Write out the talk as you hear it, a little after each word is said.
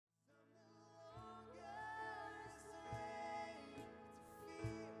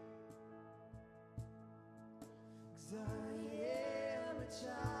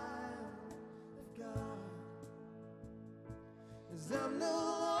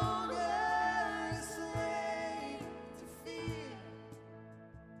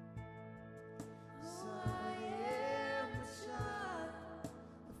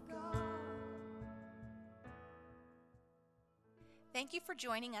Thank you for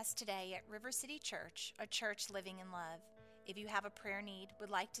joining us today at River City Church, a church living in love. If you have a prayer need,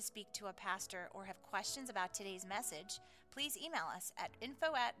 would like to speak to a pastor, or have questions about today's message, please email us at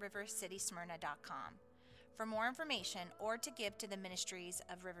info@rivercitysmyrna.com. For more information or to give to the ministries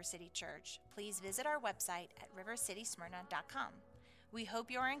of River City Church, please visit our website at rivercitysmyrna.com. We hope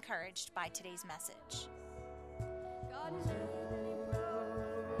you are encouraged by today's message. God is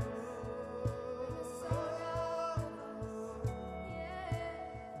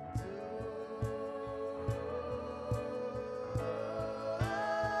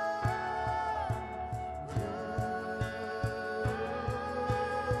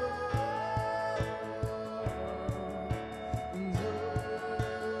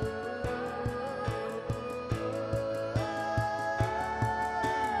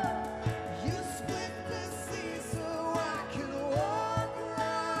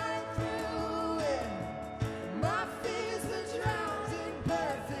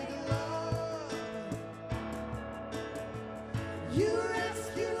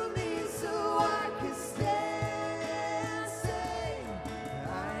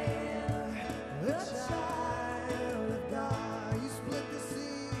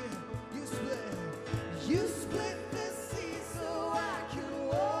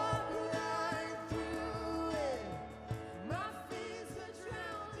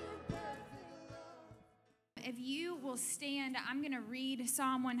stand, I'm going to read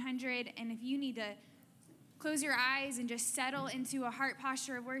Psalm 100, and if you need to close your eyes and just settle into a heart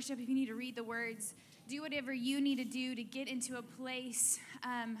posture of worship, if you need to read the words, do whatever you need to do to get into a place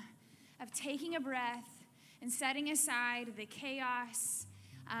of taking a breath and setting aside the chaos,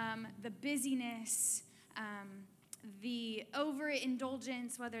 the busyness, the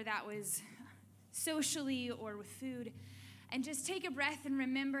overindulgence, whether that was socially or with food, and just take a breath and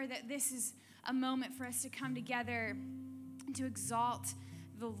remember that this is a moment for us to come together and to exalt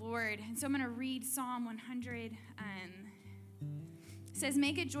the Lord. And so I'm going to read Psalm 100. It says,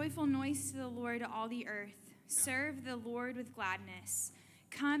 "Make a joyful noise to the Lord, all the earth. Serve the Lord with gladness.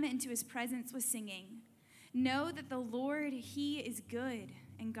 Come into his presence with singing. Know that the Lord, he is good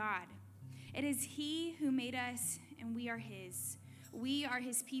and God. It is he who made us, and we are his. We are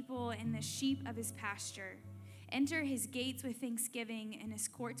his people and the sheep of his pasture. Enter his gates with thanksgiving and his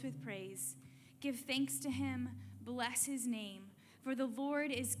courts with praise. Give thanks to him, bless his name. For the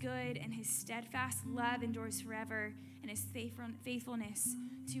Lord is good, and his steadfast love endures forever, and his faithfulness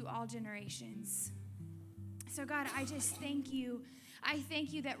to all generations." So God, I just thank you. I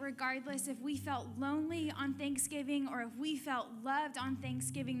thank you that regardless if we felt lonely on Thanksgiving or if we felt loved on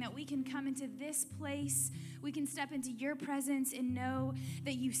Thanksgiving, that we can come into this place, we can step into your presence and know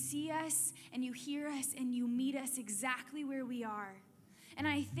that you see us and you hear us and you meet us exactly where we are. And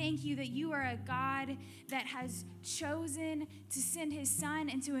I thank you that you are a God that has chosen to send his son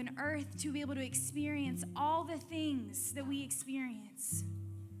into an earth to be able to experience all the things that we experience.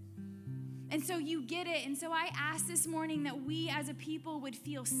 And so you get it. And so I ask this morning that we as a people would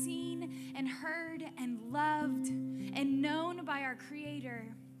feel seen and heard and loved and known by our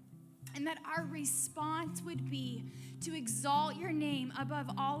Creator. And that our response would be to exalt your name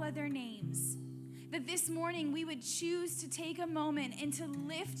above all other names. That this morning we would choose to take a moment and to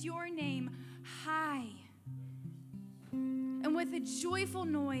lift your name high. And with a joyful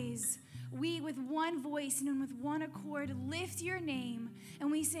noise, we with one voice and with one accord lift your name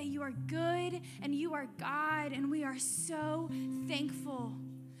and we say you are good and you are God, and we are so thankful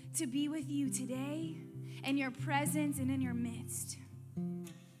to be with you today in your presence and in your midst.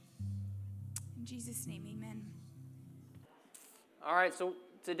 In Jesus' name, amen. All right, so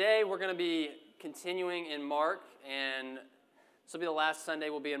today we're going to be continuing in Mark, and this will be the last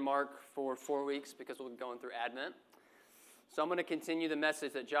Sunday we'll be in Mark for 4 weeks because we'll be going through Advent. So I'm going to continue the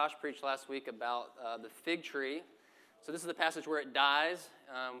message that Josh preached last week about the fig tree. So this is the passage where it dies,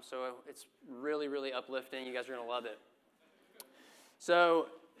 so it's really, really uplifting. You guys are going to love it. So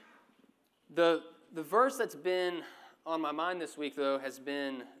the verse that's been on my mind this week, though, has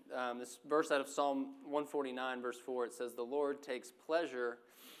been this verse out of Psalm 149, verse 4. It says, "The Lord takes pleasure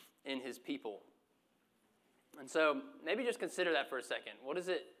in his people." And so maybe just consider that for a second.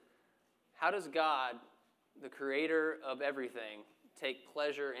 How does God, the creator of everything, take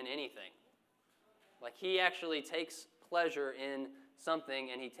pleasure in anything? Like, he actually takes pleasure in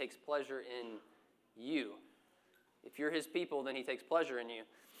something, and he takes pleasure in you. If you're his people, then he takes pleasure in you.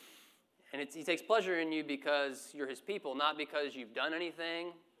 And he takes pleasure in you because you're his people, not because you've done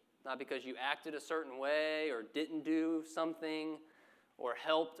anything, not because you acted a certain way or didn't do something or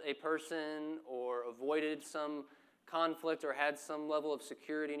helped a person or avoided some conflict or had some level of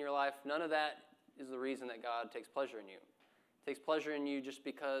security in your life. None of that is the reason that God takes pleasure in you. takes pleasure in you just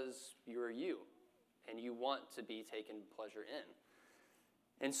because you're you and you want to be taken pleasure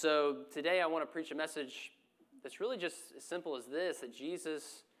in. And so today I want to preach a message that's really just as simple as this, that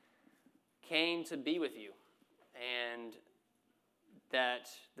Jesus came to be with you, and that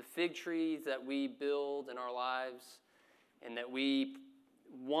the fig trees that we build in our lives and that we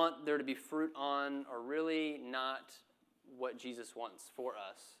want there to be fruit on are really not what Jesus wants for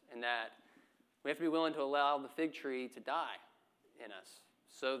us, and that we have to be willing to allow the fig tree to die in us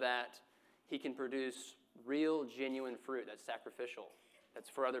so that he can produce real, genuine fruit that's sacrificial, that's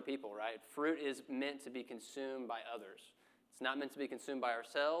for other people, right? Fruit is meant to be consumed by others. It's not meant to be consumed by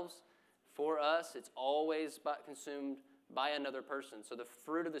ourselves. For us, it's always consumed by another person. So the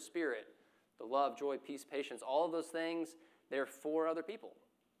fruit of the Spirit, the love, joy, peace, patience, all of those things, they're for other people.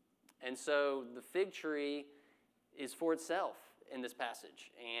 And so the fig tree is for itself in this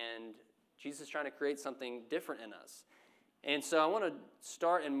passage. And Jesus is trying to create something different in us. And so I want to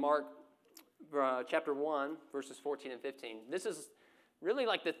start in Mark chapter 1, verses 14 and 15. This is really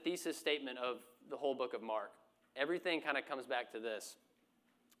like the thesis statement of the whole book of Mark. Everything kind of comes back to this.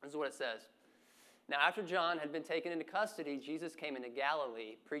 This is what it says. Now, after John had been taken into custody, Jesus came into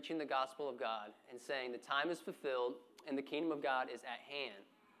Galilee, preaching the gospel of God and saying, "The time is fulfilled and the kingdom of God is at hand.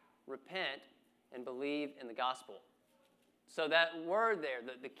 Repent and believe in the gospel." So that word there,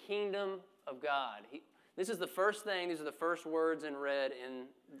 the kingdom of God, this is the first thing, these are the first words in red in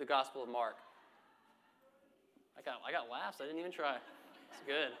the Gospel of Mark. I got laughs, I didn't even try. It's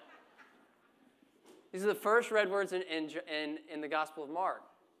good. These are the first red words in the Gospel of Mark.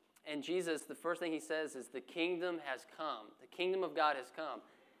 And Jesus, the first thing he says is, the kingdom has come. The kingdom of God has come.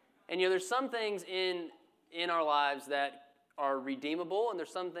 And there's some things in our lives that are redeemable, and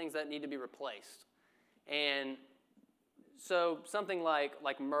there's some things that need to be replaced. And so something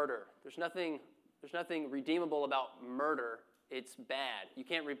like murder. There's nothing redeemable about murder. It's bad. You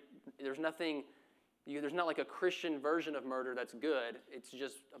can't. There's not like a Christian version of murder that's good. It's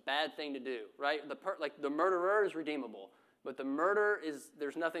just a bad thing to do, right? The murderer is redeemable, but the murder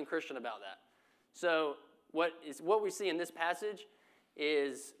there's nothing Christian about that. So what we see in this passage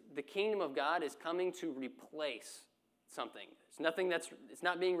is the kingdom of God is coming to replace something. It's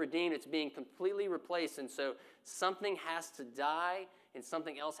not being redeemed, it's being completely replaced. And so something has to die and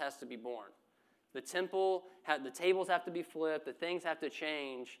something else has to be born. The tables have to be flipped, the things have to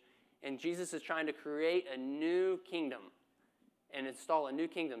change, and Jesus is trying to create a new kingdom and install a new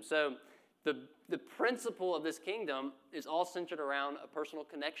kingdom. So the principle of this kingdom is all centered around a personal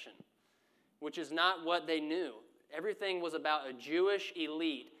connection, which is not what they knew. Everything was about a Jewish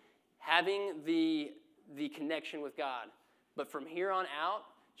elite having the connection with God. But from here on out,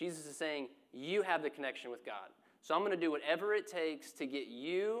 Jesus is saying, you have the connection with God. So I'm going to do whatever it takes to get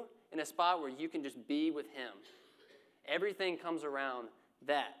you in a spot where you can just be with him. Everything comes around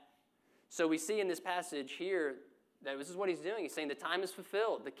that. So we see in this passage here that this is what he's doing. He's saying the time is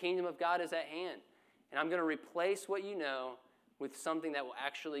fulfilled. The kingdom of God is at hand. And I'm going to replace what you know with something that will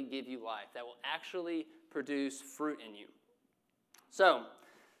actually give you life, that will actually produce fruit in you. So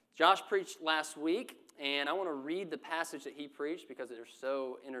Josh preached last week, and I want to read the passage that he preached because they're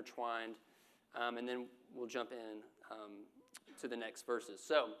so intertwined, and then we'll jump in to the next verses.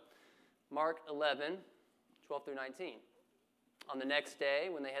 So Mark 11, 12 through 19. On the next day,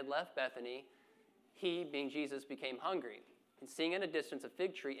 when they had left Bethany, he, being Jesus, became hungry. And seeing at a distance a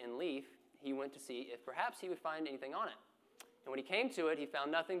fig tree in leaf, he went to see if perhaps he would find anything on it. And when he came to it, he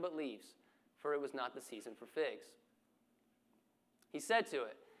found nothing but leaves, for it was not the season for figs. He said to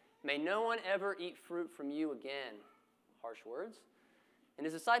it, "May no one ever eat fruit from you again." Harsh words. And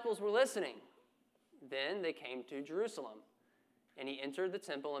his disciples were listening. Then they came to Jerusalem. And he entered the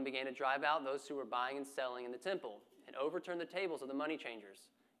temple and began to drive out those who were buying and selling in the temple, and overturned the tables of the money changers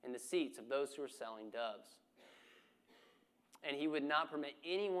and the seats of those who were selling doves. And he would not permit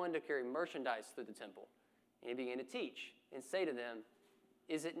anyone to carry merchandise through the temple. And he began to teach and say to them,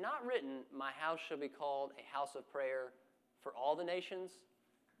 "Is it not written, 'My house shall be called a house of prayer for all the nations'?"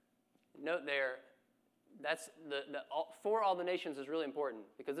 Note there, that's for all the nations is really important,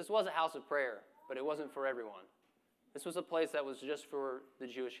 because this was a house of prayer, but it wasn't for everyone. This was a place that was just for the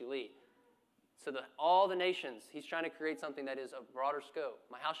Jewish elite. So all the nations, he's trying to create something that is of broader scope.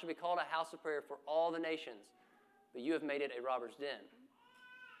 "My house shall be called a house of prayer for all the nations, but you have made it a robber's den."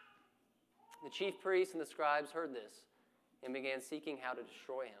 The chief priests and the scribes heard this and began seeking how to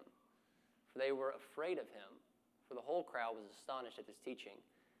destroy him, for they were afraid of him, for the whole crowd was astonished at his teaching.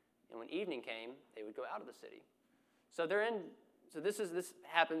 And when evening came, they would go out of the city. So this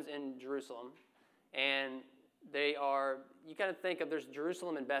happens in Jerusalem, and you kind of think of, there's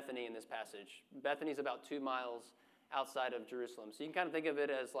Jerusalem and Bethany in this passage. Bethany's about 2 miles outside of Jerusalem. So you can kind of think of it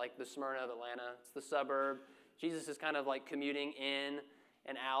as like the Smyrna of Atlanta. It's the suburb. Jesus is kind of like commuting in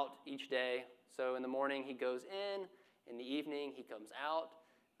and out each day. So in the morning he goes in the evening he comes out,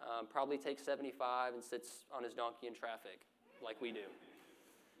 probably takes 75 and sits on his donkey in traffic like we do.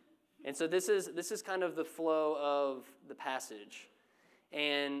 And so this is kind of the flow of the passage.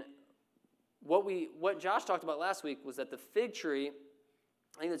 And what Josh talked about last week was that the fig tree,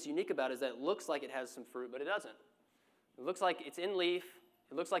 I think that's unique about it, is that it looks like it has some fruit, but it doesn't. It looks like it's in leaf.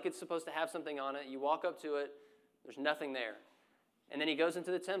 It looks like it's supposed to have something on it. You walk up to it, there's nothing there. And then he goes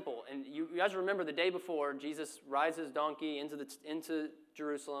into the temple. And you guys remember the day before, Jesus rides his donkey into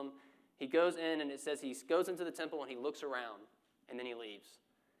Jerusalem. He goes in, and it says he goes into the temple, and he looks around, and then he leaves.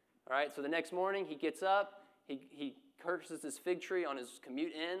 All right, so the next morning, he gets up, he curses this fig tree on his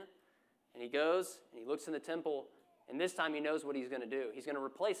commute in, and he goes, and he looks in the temple, and this time he knows what he's going to do. He's going to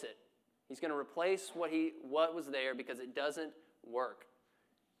replace it. He's going to replace what was there because it doesn't work.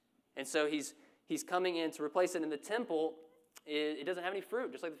 And so he's coming in to replace it. In the temple, it doesn't have any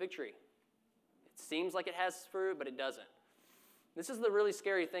fruit, just like the fig tree. It seems like it has fruit, but it doesn't. This is the really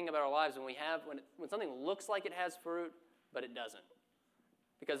scary thing about our lives when something looks like it has fruit, but it doesn't.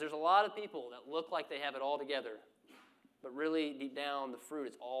 Because there's a lot of people that look like they have it all together, but really deep down the fruit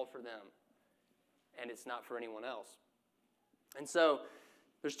is all for them, and it's not for anyone else. And so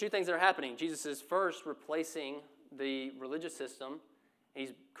there's two things that are happening. Jesus is first replacing the religious system.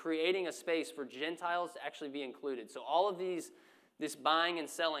 He's creating a space for Gentiles to actually be included. So all of this buying and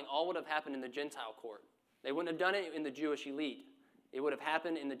selling, all would have happened in the Gentile court. They wouldn't have done it in the Jewish elite. It would have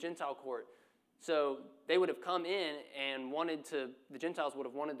happened in the Gentile court. So they would have come in and the Gentiles would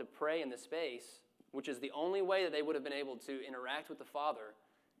have wanted to pray in the space, which is the only way that they would have been able to interact with the Father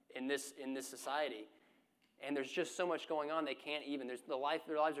in this society. And there's just so much going on, they can't even. Their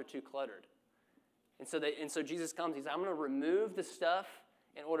lives are too cluttered. And so Jesus comes, he says, I'm going to remove the stuff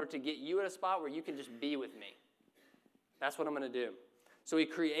in order to get you at a spot where you can just be with me. That's what I'm going to do. So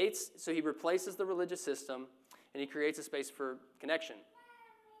he replaces the religious system, and he creates a space for connection.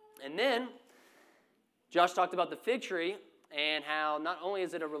 And then Josh talked about the fig tree and how not only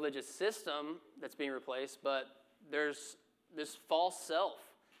is it a religious system that's being replaced, but there's this false self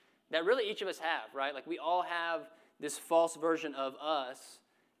that really each of us have, right? Like we all have this false version of us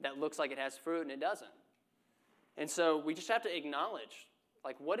that looks like it has fruit and it doesn't. And so we just have to acknowledge,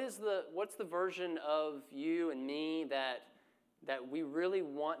 like what's the version of you and me that we really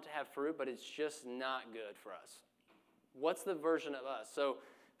want to have fruit, but it's just not good for us? What's the version of us? So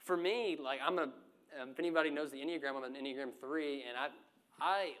for me, like if anybody knows the Enneagram, I'm an Enneagram 3, and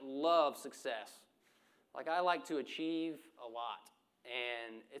I love success. Like I like to achieve a lot,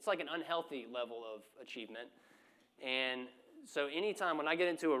 and it's like an unhealthy level of achievement. And so anytime when I get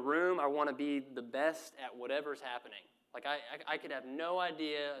into a room, I want to be the best at whatever's happening. Like I could have no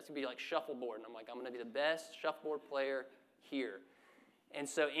idea. It's going to be like shuffleboard, and I'm like, I'm going to be the best shuffleboard player here. And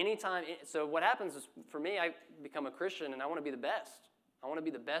so so what happens is, for me, I become a Christian, and I want to be the best. I want to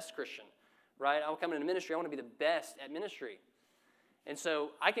be the best Christian, right? I'll come into ministry. I want to be the best at ministry. And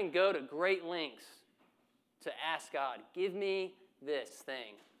so I can go to great lengths to ask God, give me this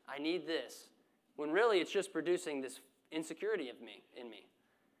thing. I need this. When really it's just producing this insecurity in me.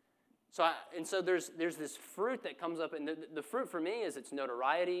 So there's this fruit that comes up, and the fruit for me is it's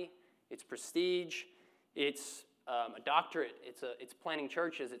notoriety, it's prestige, it's a doctorate, it's planning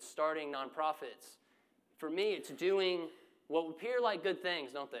churches, it's starting nonprofits. For me, it's doing what appear like good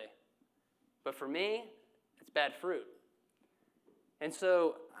things, don't they? But for me, it's bad fruit. And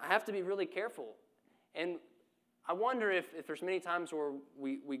so I have to be really careful. And I wonder if there's many times where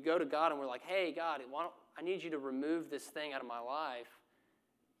we go to God and we're like, hey, God, I need you to remove this thing out of my life,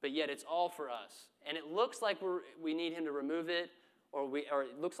 but yet it's all for us. And it looks like we need him to remove it, or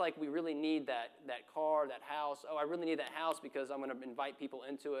it looks like we really need that car, that house. Oh, I really need that house because I'm going to invite people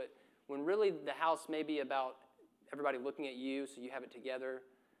into it. When really the house may be about everybody looking at you so you have it together.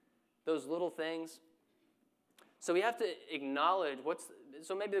 Those little things. So we have to acknowledge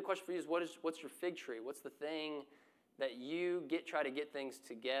so maybe the question for you is what's your fig tree? What's the thing that you try to get things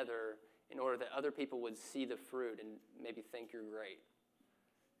together in order that other people would see the fruit and maybe think you're great?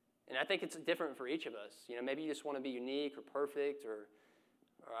 And I think it's different for each of us. Maybe you just want to be unique or perfect or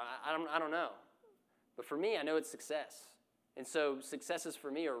I don't know. But for me, I know it's success. And so successes for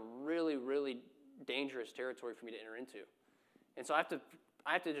me are really, really dangerous territory for me to enter into. And so I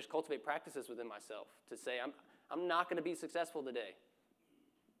have to just cultivate practices within myself to say, I'm not going to be successful today.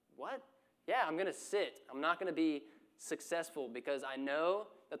 What? Yeah, I'm going to sit. I'm not going to be successful because I know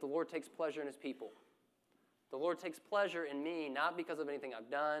that the Lord takes pleasure in his people. The Lord takes pleasure in me, not because of anything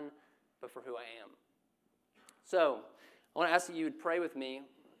I've done, but for who I am. So I want to ask that you would pray with me,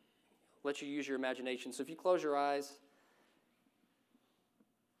 let you use your imagination. So if you close your eyes,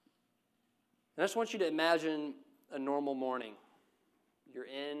 and I just want you to imagine a normal morning. You're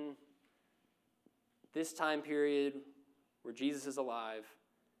in this time period where Jesus is alive,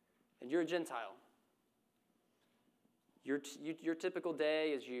 and you're a Gentile. Your typical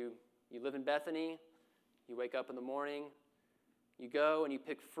day is you live in Bethany, you wake up in the morning, you go and you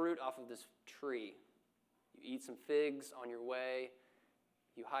pick fruit off of this tree. You eat some figs on your way,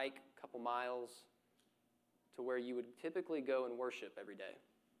 you hike a couple miles to where you would typically go and worship every day.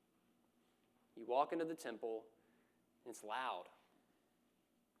 You walk into the temple, and it's loud.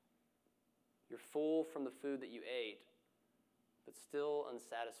 You're full from the food that you ate, but still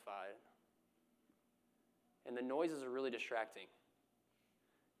unsatisfied. And the noises are really distracting.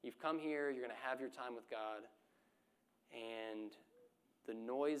 You've come here, you're going to have your time with God, and the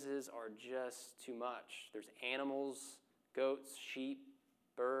noises are just too much. There's animals, goats, sheep,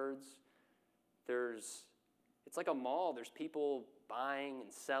 birds. It's like a mall. There's people buying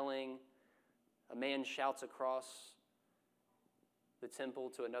and selling. A man shouts across the temple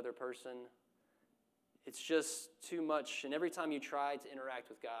to another person. It's just too much. And every time you try to interact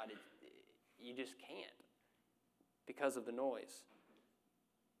with God, you just can't because of the noise.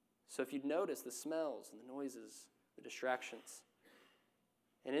 So if you'd notice the smells and the noises, the distractions.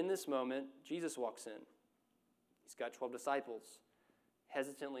 And in this moment, Jesus walks in. He's got 12 disciples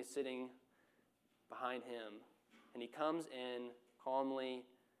hesitantly sitting behind him. And he comes in calmly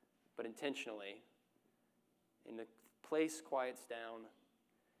but intentionally. And the place quiets down,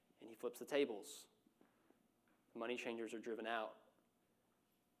 and he flips the tables. The money changers are driven out.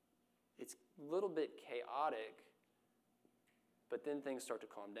 It's a little bit chaotic, but then things start to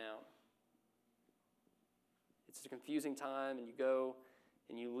calm down. It's a confusing time, and you go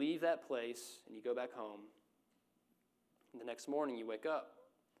and you leave that place, and you go back home. And the next morning, you wake up.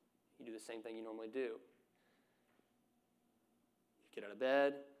 You do the same thing you normally do. You get out of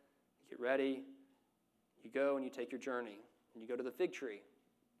bed, you get ready, you go and you take your journey, and you go to the fig tree,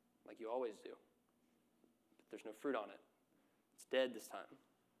 like you always do. But there's no fruit on it. It's dead this time.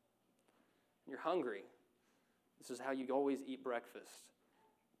 And you're hungry. This is how you always eat breakfast.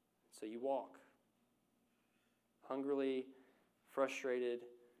 So you walk, hungrily, frustrated,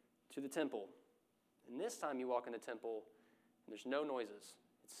 to the temple. And this time you walk in the temple, and there's no noises.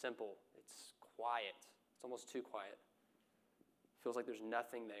 It's simple. It's quiet. It's almost too quiet. It feels like there's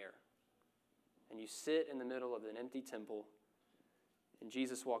nothing there. And you sit in the middle of an empty temple, and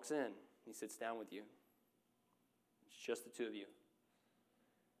Jesus walks in. He sits down with you. It's just the two of you.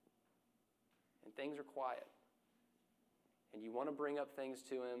 And things are quiet. And you want to bring up things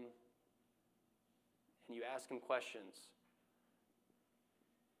to him, and you ask him questions.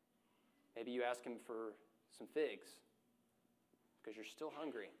 Maybe you ask him for some figs because you're still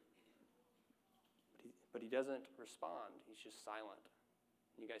hungry. But he doesn't respond. He's just silent.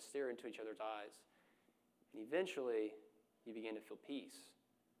 And you guys stare into each other's eyes. And eventually, you begin to feel peace.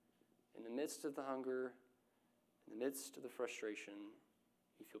 In the midst of the hunger, in the midst of the frustration,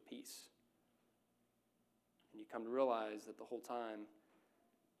 you feel peace. And you come to realize that the whole time,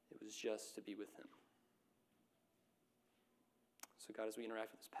 it was just to be with him. So God, as we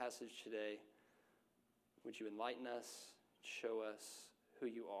interact with this passage today, would you enlighten us, show us who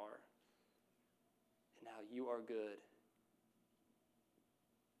you are, and how you are good.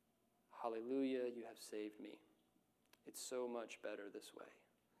 Hallelujah, you have saved me. It's so much better this way.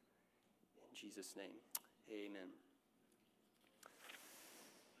 In Jesus' name, amen.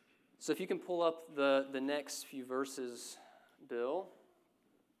 So if you can pull up the next few verses, Bill.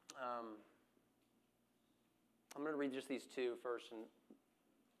 I'm going to read just these two first.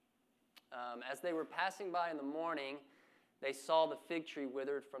 As they were passing by in the morning, they saw the fig tree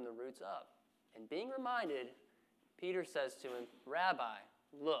withered from the roots up. And being reminded, Peter says to him, Rabbi,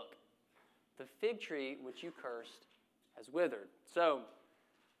 look, the fig tree which you cursed has withered. So,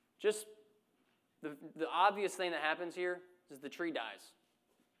 just the obvious thing that happens here is the tree dies.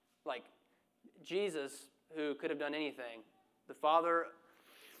 Like, Jesus, who could have done anything, the Father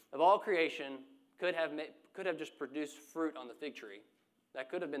of all creation, could have just produced fruit on the fig tree. That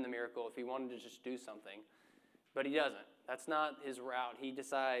could have been the miracle if he wanted to just do something. But he doesn't. That's not his route. He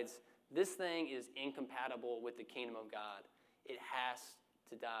decides this thing is incompatible with the kingdom of God. It has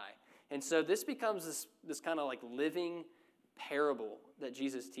to die. And so this becomes this kind of like living parable that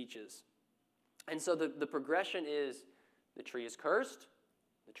Jesus teaches. And so the progression is the tree is cursed,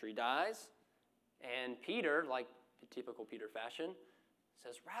 the tree dies, and Peter, like the typical Peter fashion,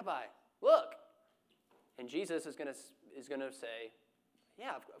 says, Rabbi, look. And Jesus is going to say,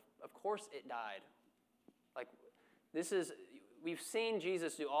 yeah, of course it died. Like, we've seen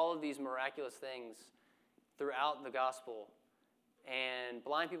Jesus do all of these miraculous things throughout the gospel, and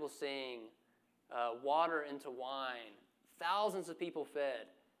blind people seeing, water into wine, thousands of people fed,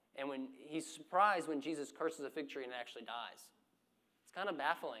 and when he's surprised when Jesus curses a fig tree and it actually dies. It's kind of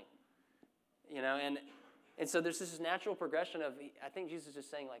baffling, and so there's this natural progression of, I think Jesus is just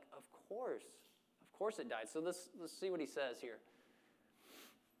saying, like, of course it died. So let's see what he says here.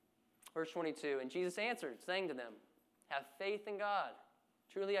 Verse 22, and Jesus answered, saying to them, have faith in God.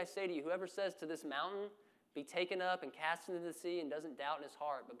 Truly I say to you, whoever says to this mountain, be taken up and cast into the sea, and doesn't doubt in his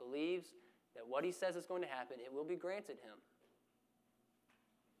heart, but believes that what he says is going to happen, it will be granted him.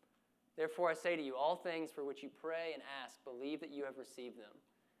 Therefore I say to you, all things for which you pray and ask, believe that you have received them,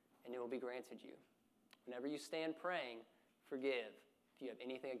 and it will be granted you. Whenever you stand praying, forgive if you have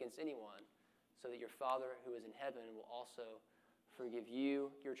anything against anyone, so that your Father who is in heaven will also forgive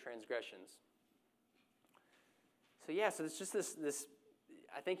you your transgressions. So it's just this,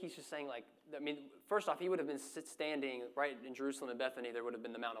 I think he's just saying, like, first off, he would have been standing right in Jerusalem and Bethany. There would have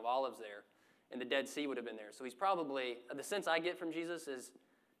been the Mount of Olives there, and the Dead Sea would have been there. So he's probably, the sense I get from Jesus is,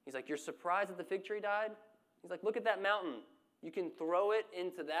 he's like, you're surprised that the fig tree died? He's like, look at that mountain. You can throw it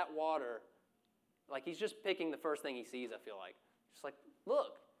into that water. Like, he's just picking the first thing he sees, I feel like. Just like,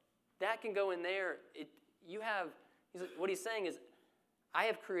 look, that can go in there. What he's saying is, I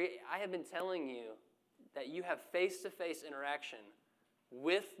have been telling you that you have face-to-face interaction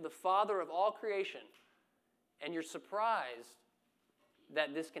with the Father of all creation, and you're surprised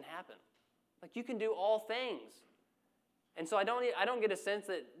that this can happen. Like, you can do all things. And so I don't get a sense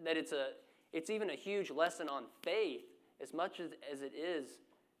that it's even a huge lesson on faith as much as it is,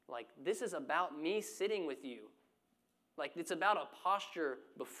 like, this is about me sitting with you. Like, it's about a posture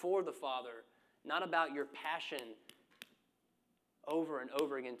before the Father, not about your passion over and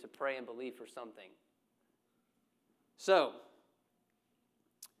over again to pray and believe for something. So,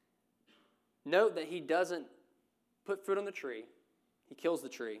 note that he doesn't put fruit on the tree. He kills the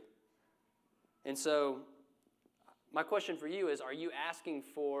tree. And so, my question for you is, are you asking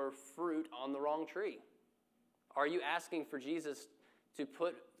for fruit on the wrong tree? Are you asking for Jesus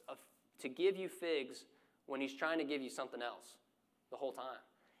to give you figs when he's trying to give you something else the whole time?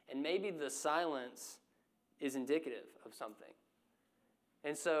 And maybe the silence is indicative of something.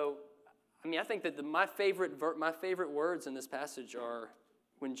 And so, I think that my favorite words in this passage are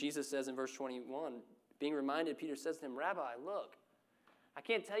when Jesus says in verse 21, being reminded, Peter says to him, Rabbi, look, I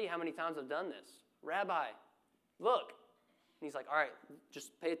can't tell you how many times I've done this. Rabbi, look. And he's like, all right,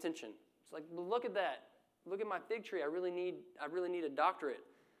 just pay attention. It's like, look at that. Look at my fig tree. I really need a doctorate.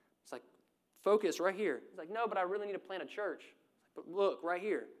 It's like, focus right here. He's like, no, but I really need to plant a church. But look, right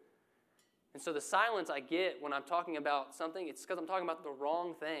here. And so the silence I get when I'm talking about something, it's because I'm talking about the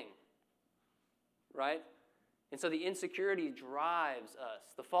wrong thing. Right? And so the insecurity drives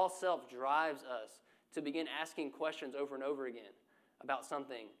us. The false self drives us to begin asking questions over and over again about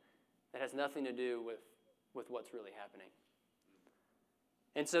something that has nothing to do with what's really happening.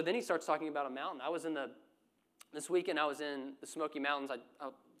 And so then he starts talking about a mountain. This weekend I was in the Smoky Mountains.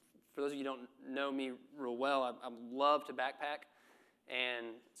 For those of you who don't know me real well, I love to backpack. And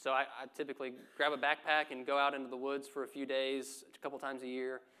so I typically grab a backpack and go out into the woods for a few days, a couple times a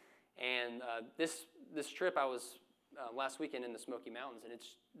year. And this trip I was last weekend in the Smoky Mountains, and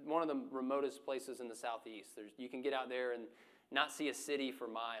it's one of the remotest places in the southeast. You can get out there and not see a city for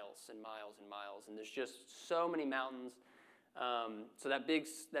miles and miles and miles, and there's just so many mountains. So that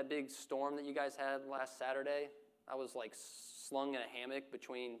big storm that you guys had last Saturday, I was like slung in a hammock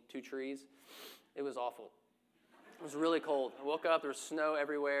between two trees. It was awful. It was really cold. I woke up, there was snow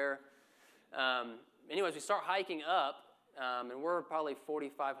everywhere. Anyways, we start hiking up, and we're probably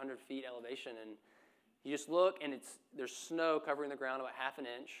 4,500 feet elevation, and you just look, and there's snow covering the ground about half an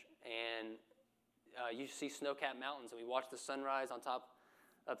inch, and you see snow-capped mountains, and we watch the sunrise on top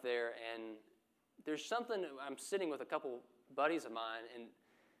up there, and there's something, I'm sitting with a couple buddies of mine, and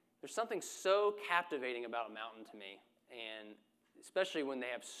there's something so captivating about a mountain to me, and especially when they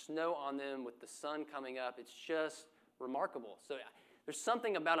have snow on them with the sun coming up, it's just remarkable. So there's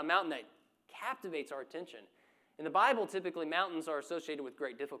something about a mountain that captivates our attention. In the Bible, typically mountains are associated with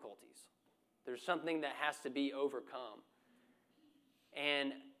great difficulties. There's something that has to be overcome.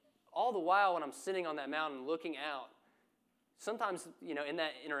 And all the while when I'm sitting on that mountain looking out, sometimes, in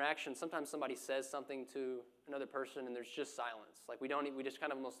that interaction, sometimes somebody says something to another person and there's just silence. Like we just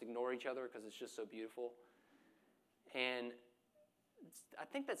kind of almost ignore each other because it's just so beautiful. And I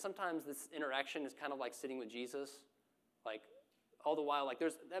think that sometimes this interaction is kind of like sitting with Jesus. Like all the while, like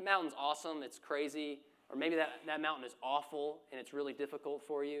that mountain's awesome, it's crazy, or maybe that mountain is awful and it's really difficult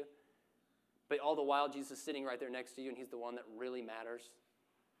for you. but all the while Jesus is sitting right there next to you, and he's the one that really matters.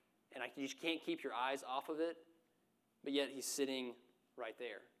 And you just can't keep your eyes off of it, but yet he's sitting right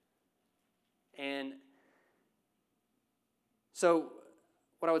there. And so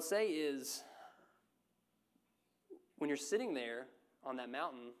what I would say is, when you're sitting there on that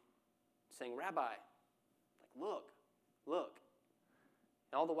mountain saying, Rabbi, like, look.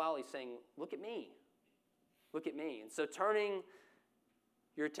 And all the while he's saying, look at me. Look at me. And so turning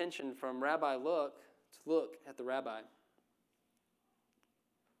your attention from Rabbi, look, to look at the Rabbi.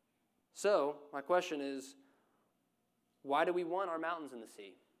 So my question is, why do we want our mountains in the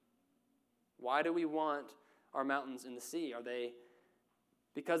sea? Why do we want our mountains in the sea? Are they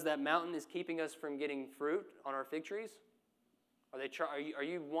because that mountain is keeping us from getting fruit on our fig trees? Are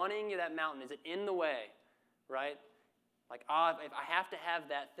you wanting that mountain? Is it in the way, right? Like, if I have to have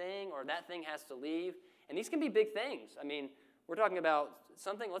that thing, or that thing has to leave. And these can be big things. I mean, we're talking about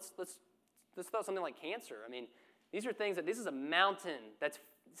something, let's throw something like cancer. I mean, these are things this is a mountain that's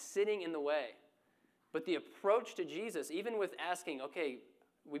sitting in the way. But the approach to Jesus, even with asking, okay,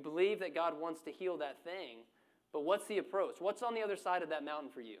 we believe that God wants to heal that thing, but what's the approach? What's on the other side of that mountain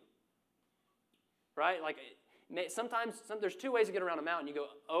for you? Right? Like, sometimes there's two ways to get around a mountain. You go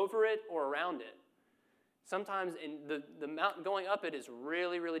over it or around it. Sometimes the mountain going up it is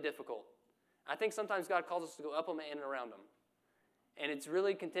really, really difficult. I think sometimes God calls us to go up them and around them. And it's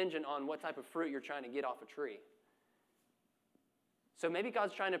really contingent on what type of fruit you're trying to get off a tree. So maybe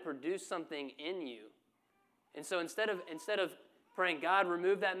God's trying to produce something in you. And so instead of praying, God,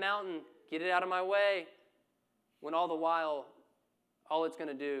 remove that mountain, get it out of my way, when all the while, all it's going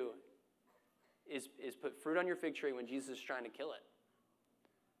to do is put fruit on your fig tree when Jesus is trying to kill it.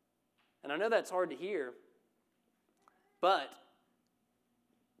 And I know that's hard to hear, but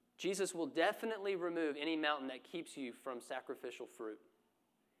Jesus will definitely remove any mountain that keeps you from sacrificial fruit.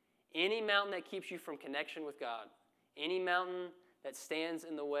 Any mountain that keeps you from connection with God, any mountain that stands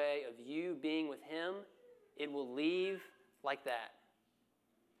in the way of you being with Him, it will leave like that.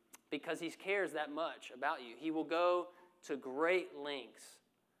 Because He cares that much about you. He will go to great lengths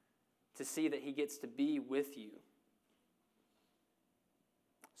to see that He gets to be with you.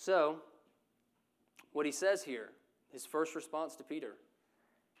 So, what he says here, his first response to Peter,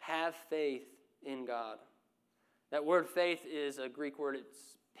 have faith in God. That word faith is a Greek word,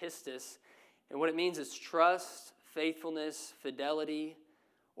 it's pistis, and what it means is trust, faithfulness, fidelity,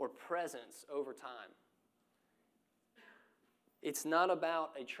 or presence over time. It's not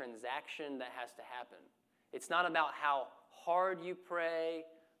about a transaction that has to happen. It's not about how hard you pray,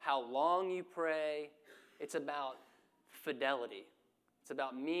 how long you pray. It's about fidelity. It's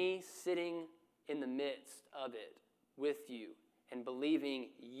about me sitting in the midst of it with you and believing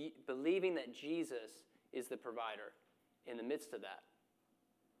that Jesus is the provider in the midst of that.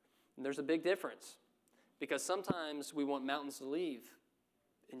 And there's a big difference because sometimes we want mountains to leave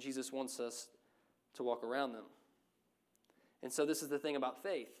and Jesus wants us to walk around them. And so this is the thing about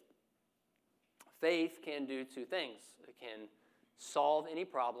faith. Faith can do two things. It can solve any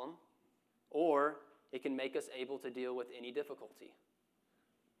problem, or it can make us able to deal with any difficulty.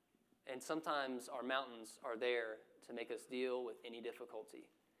 And sometimes our mountains are there to make us deal with any difficulty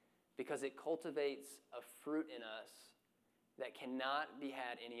because it cultivates a fruit in us that cannot be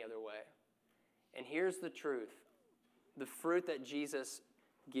had any other way. And here's the truth. The fruit that Jesus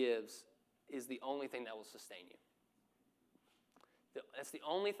gives is the only thing that will sustain you. That's the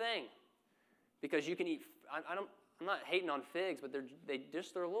only thing. Because you can eat, I'm not hating on figs, but they're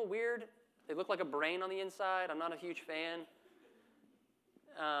a little weird. They look like a brain on the inside. I'm not a huge fan.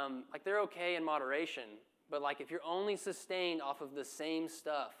 They're okay in moderation, but if you're only sustained off of the same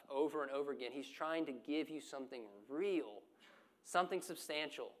stuff over and over again, He's trying to give you something real, something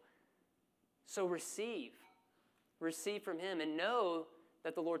substantial. So receive from Him and know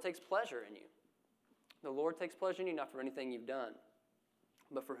that the Lord takes pleasure in you. The Lord takes pleasure in you, not for anything you've done,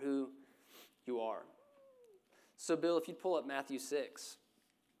 but for who you are. So Bill, if you'd pull up Matthew 6,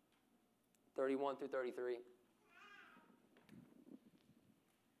 31 through 33.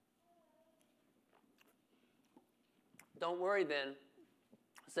 Don't worry then,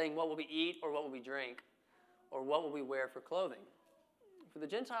 saying, what will we eat, or what will we drink, or what will we wear for clothing? For the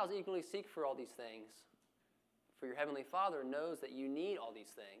Gentiles eagerly seek for all these things. For your heavenly Father knows that you need all these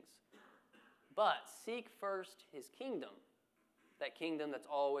things. But seek first His kingdom, that kingdom that's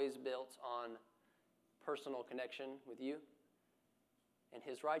always built on personal connection with you, and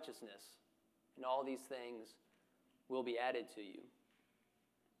His righteousness. And all these things will be added to you.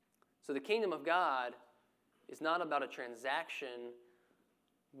 So the kingdom of God is not about a transaction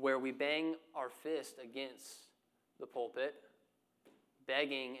where we bang our fist against the pulpit,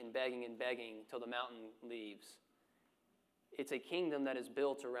 begging and begging and begging till the mountain leaves. It's a kingdom that is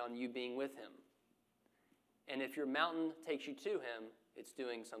built around you being with him. And if your mountain takes you to him, it's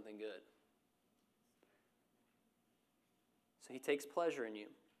doing something good. So he takes pleasure in you.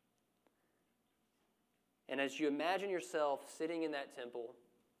 And as you imagine yourself sitting in that temple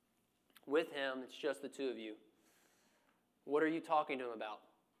with him, it's just the two of you. What are you talking to him about?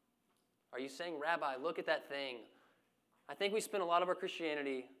 Are you saying, Rabbi, look at that thing? I think we spend a lot of our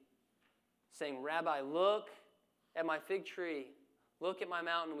Christianity saying, Rabbi, look at my fig tree. Look at my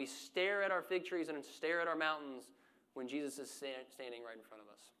mountain. We stare at our fig trees and stare at our mountains when Jesus is standing right in front of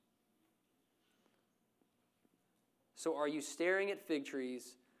us. So are you staring at fig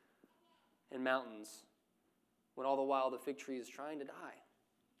trees and mountains when all the while the fig tree is trying to die?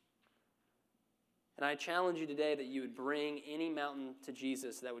 And I challenge you today that you would bring any mountain to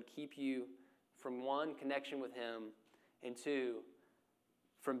Jesus that would keep you from, one, connection with him, and two,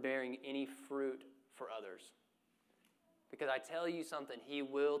 from bearing any fruit for others. Because I tell you something, he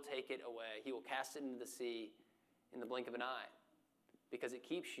will take it away. He will cast it into the sea in the blink of an eye because it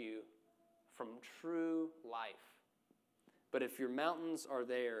keeps you from true life. But if your mountains are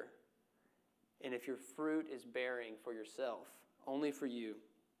there and if your fruit is bearing for yourself, only for you,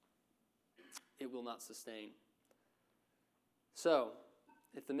 it will not sustain. So,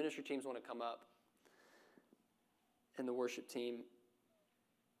 if the ministry teams want to come up and the worship team,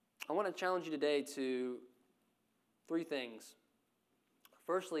 I want to challenge you today to three things.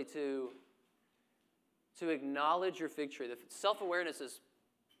 Firstly, to acknowledge your fig tree. Self-awareness is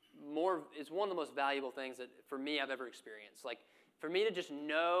one of the most valuable things that, for me, I've ever experienced. Like, for me to just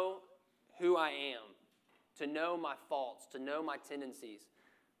know who I am, to know my faults, to know my tendencies,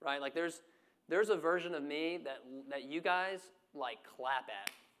 right? Like, there's a version of me that you guys, like, clap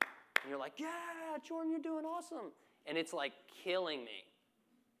at. And you're like, yeah, Jordan, you're doing awesome. And it's, like, killing me.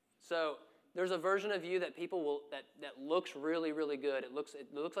 So there's a version of you that people will that looks really, really good. It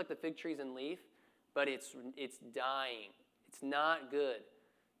looks like the fig tree's in leaf, but it's dying. It's not good.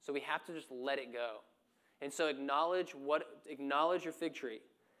 So we have to just let it go. And so acknowledge your fig tree.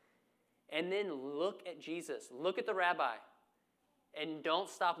 And then look at Jesus. Look at the rabbi. And don't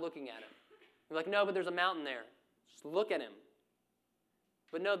stop looking at him. You're like, no, but there's a mountain there. Just look at him.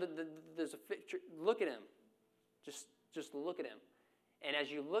 But no, there's a fig tree. Look at him. Just look at him. And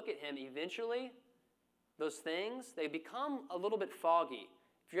as you look at him, eventually, those things, they become a little bit foggy.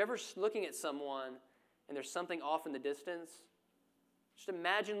 If you're ever looking at someone and there's something off in the distance, just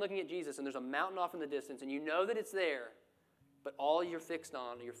imagine looking at Jesus and there's a mountain off in the distance and you know that it's there, but all you're fixed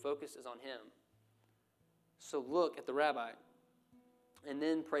on, your focus is on him. So look at the rabbi and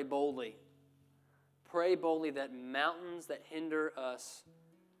then pray boldly. Pray boldly that mountains that hinder us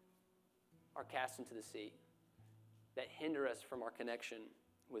are cast into the sea, that hinder us from our connection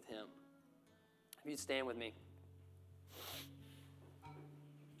with him. If you'd stand with me.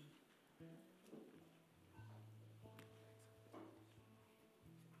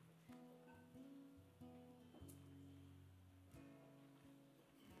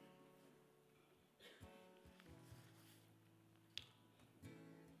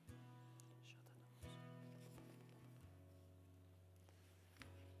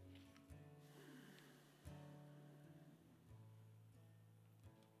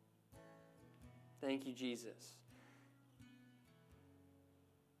 Thank you, Jesus.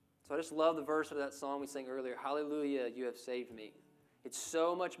 So I just love the verse of that song we sang earlier. Hallelujah, you have saved me. It's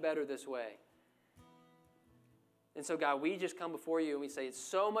so much better this way. And so, God, we just come before you and we say, it's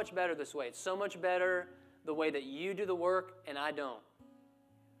so much better this way. It's so much better the way that you do the work and I don't.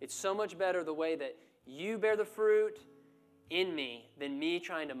 It's so much better the way that you bear the fruit in me than me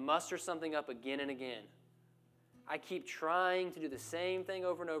trying to muster something up again and again. I keep trying to do the same thing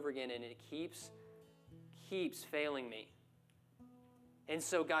over and over again, and it keeps failing me. And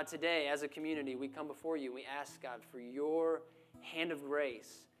so, God, today, as a community, we come before you and we ask, God, for your hand of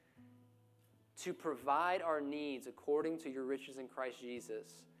grace to provide our needs according to your riches in Christ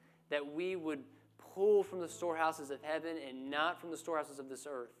Jesus, that we would pull from the storehouses of heaven and not from the storehouses of this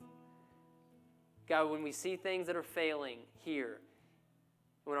earth. God, when we see things that are failing here,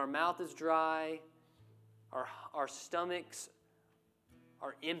 when our mouth is dry, our stomachs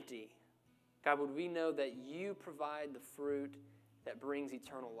are empty, God, would we know that you provide the fruit that brings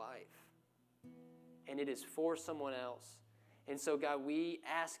eternal life, and it is for someone else. And so, God, we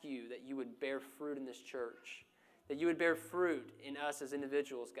ask you that you would bear fruit in this church, that you would bear fruit in us as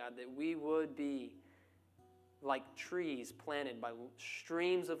individuals, God, that we would be like trees planted by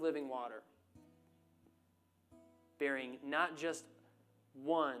streams of living water, bearing not just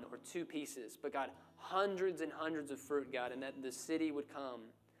one or two pieces, but, God, hundreds and hundreds of fruit, God, and that the city would come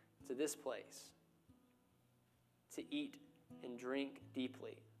to this place to eat and drink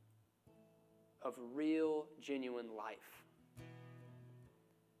deeply of real, genuine life.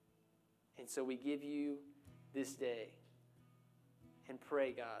 And so we give you this day and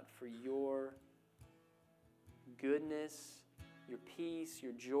pray, God, for your goodness, your peace,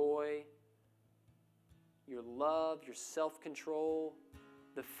 your joy, your love, your self-control,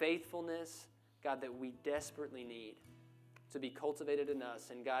 the faithfulness, God, that we desperately need to be cultivated in us.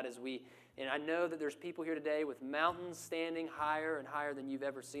 And God, and I know that there's people here today with mountains standing higher and higher than you've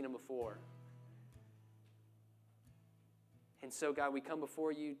ever seen them before. And so, God, we come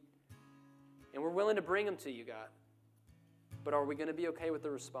before you, and we're willing to bring them to you, God. But are we going to be okay with the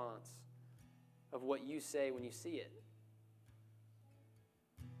response of what you say when you see it?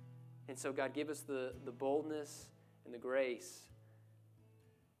 And so, God, give us the boldness and the grace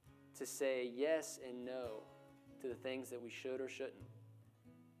to say yes and no to the things that we should or shouldn't.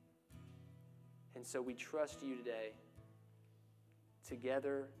 And so we trust you today,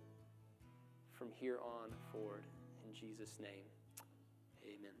 together from here on forward. In Jesus' name,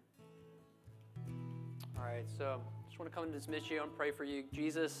 amen. All right, so I just want to come and dismiss you and pray for you.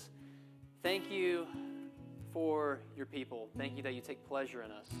 Jesus, thank you for your people. Thank you that you take pleasure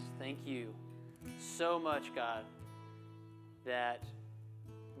in us. Thank you so much, God, that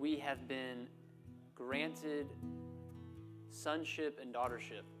we have been granted sonship and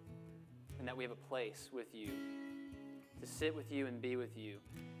daughtership, and that we have a place with you, to sit with you and be with you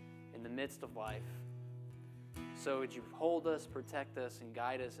in the midst of life. So would you hold us, protect us, and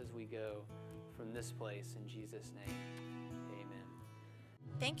guide us as we go from this place. In Jesus' name, amen.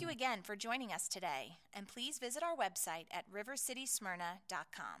 Thank you again for joining us today, and please visit our website at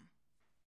rivercitysmyrna.com.